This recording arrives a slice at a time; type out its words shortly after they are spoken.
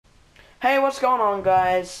Hey, what's going on,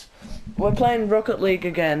 guys? We're playing Rocket League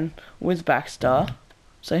again with Baxter.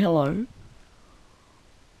 Say hello.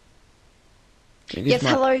 Yes,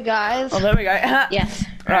 hello guys. Oh, there we go. Yes.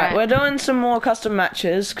 Right, we're doing some more custom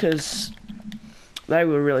matches because they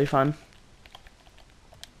were really fun.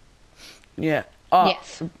 Yeah. Oh,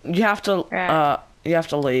 Yes. you have to. Right. You have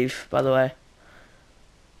to leave, by the way.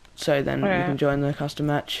 So then you Right. can join the custom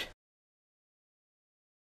match.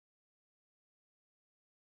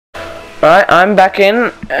 Right, I'm back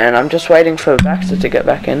in, and I'm just waiting for Baxter to get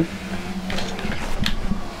back in.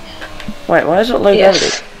 Wait, why is it low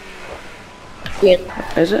gravity? Yeah.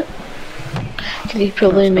 Is it? Because he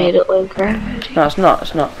probably made it low gravity. No, it's not.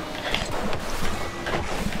 It's not.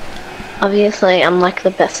 Obviously, I'm like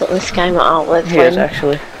the best at this game at artwork. He is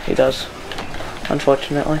actually. He does.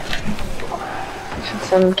 Unfortunately.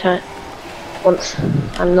 Sometimes, once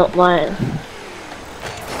I'm not lying.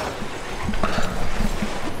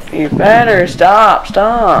 You better stop.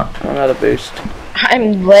 Another boost.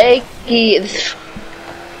 I'm leggy.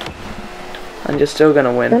 And you're still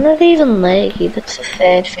gonna win. I'm not even leggy. That's a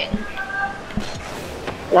third thing.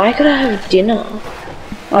 And I gotta have dinner.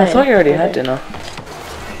 Oh, I thought you already had dinner.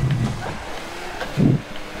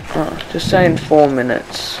 Oh, just saying 4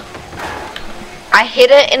 minutes. I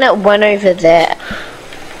hit it and it went over there.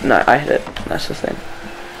 No, I hit it. That's the thing.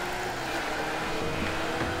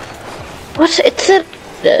 What's it's a?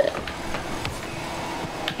 Are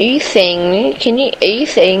you seeing me? Are you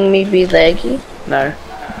seeing me be leggy? No.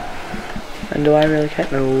 And do I really care?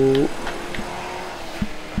 No.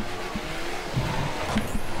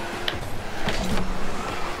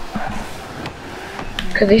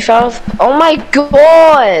 Because if I was, oh my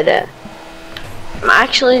god! I'm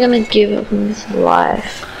actually gonna give up on this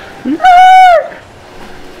life. No!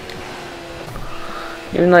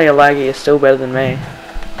 Even though you're laggy, you're still better than me.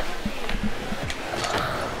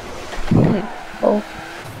 Oh.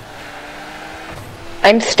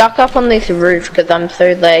 I'm stuck up on this roof because I'm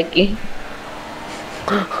so laggy.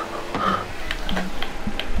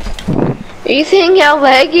 Are you seeing how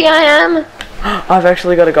laggy I am? I've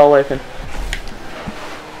actually got a goal open.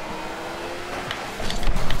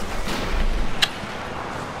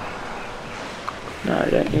 No,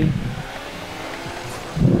 don't you?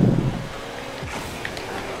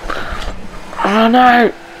 Oh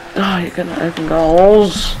no! Oh, you're gonna open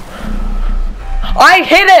goals. I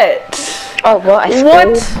hit it! Oh, what?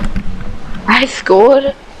 I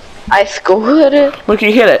scored. I scored. Look,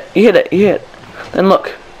 you hit it. You hit it. You hit it. Then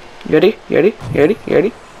look. You ready? You ready? You ready? You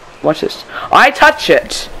ready? Watch this. I touch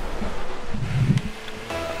it!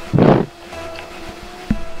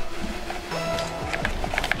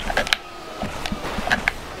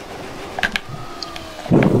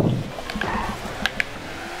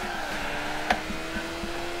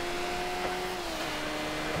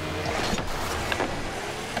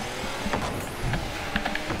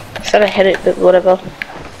 Said I hit it, but whatever.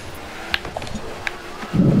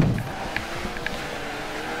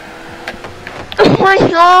 Oh my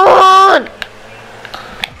god!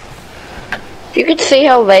 If you could see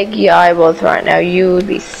how leggy I was right now, you would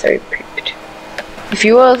be so pooped. If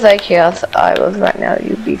you were as leggy as I was right now,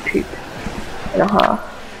 you'd be pooped and a half.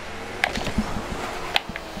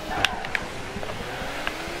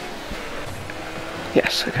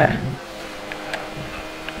 Yes, okay.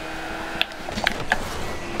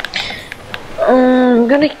 I'm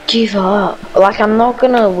gonna give up. Like, I'm not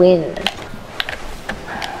gonna win.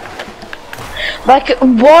 Like,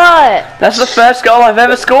 what? That's the first goal I've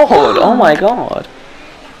ever scored. Oh my god.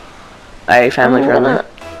 Hey, family friendly.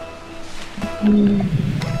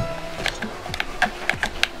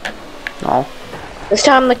 No. This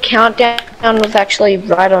time the countdown was actually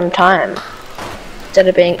right on time. Instead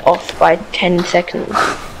of being off by 10 seconds.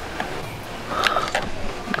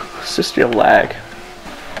 It's just your lag.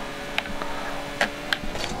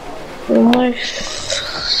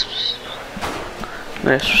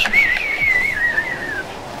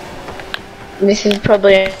 This is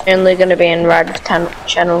probably only going to be in Rad's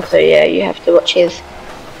channel, so yeah, you have to watch his.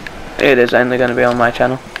 It is only going to be on my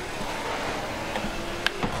channel.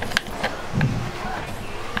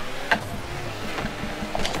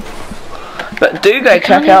 But do go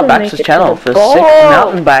check out Baxter's channel for sick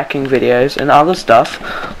mountain biking videos and other stuff,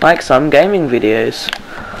 like some gaming videos.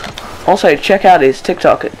 Also check out his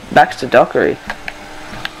TikTok at Baxter Dockery.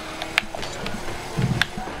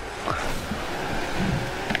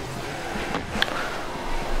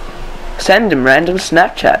 Send him random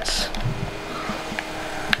Snapchats.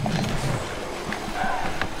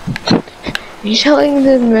 Are you telling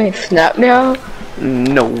them my snap now?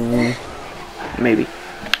 No. Maybe.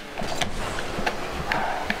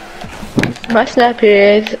 My snap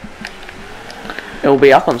is It will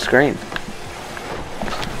be up on screen.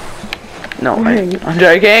 No way. I'm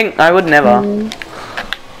joking. I would never. I'm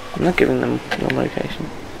not giving them your location.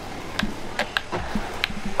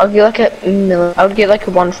 I'll get like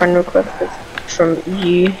a one friend request from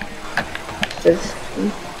you. Because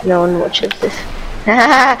no one watches this.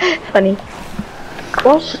 Funny.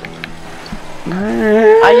 What?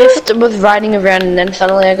 I just was riding around and then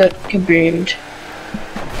suddenly I got kaboomed.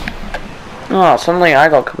 Oh, suddenly I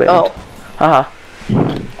got kaboomed. Oh. Haha.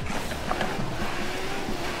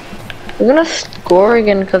 We're gonna score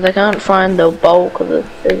again because I can't find the ball because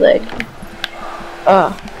it's like...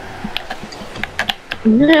 Oh.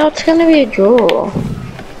 No, it's gonna be a draw.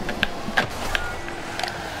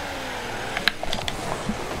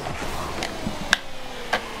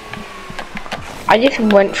 I just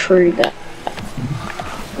went through that.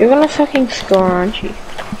 You're gonna fucking score, aren't you?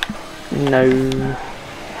 No.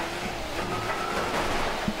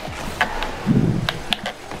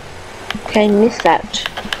 Okay, miss that.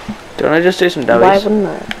 Do you wanna just do some doughies? Why wouldn't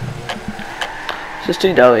I? Just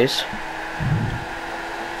do doughies.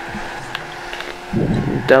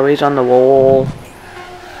 Doughies on the wall.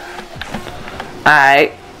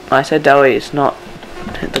 I said doughies, not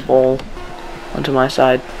hit the ball onto my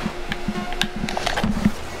side.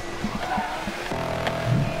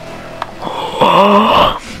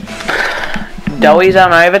 Doughies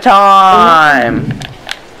on overtime.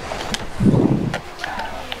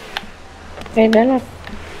 Hey, they're not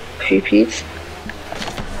poopies.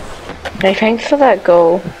 Hey, thanks for that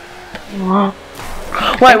goal. Wait,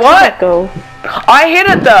 Thanks what? For that goal. I hit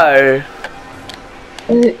it though.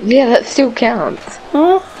 Yeah, that still counts.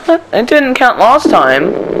 Huh? It didn't count last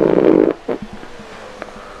time.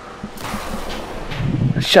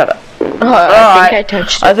 Shut up. Oh, I think I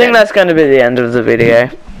touched it. I think that's going to be the end of the video.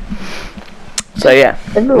 So yeah,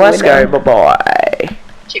 let's go. Bye bye.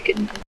 Chicken.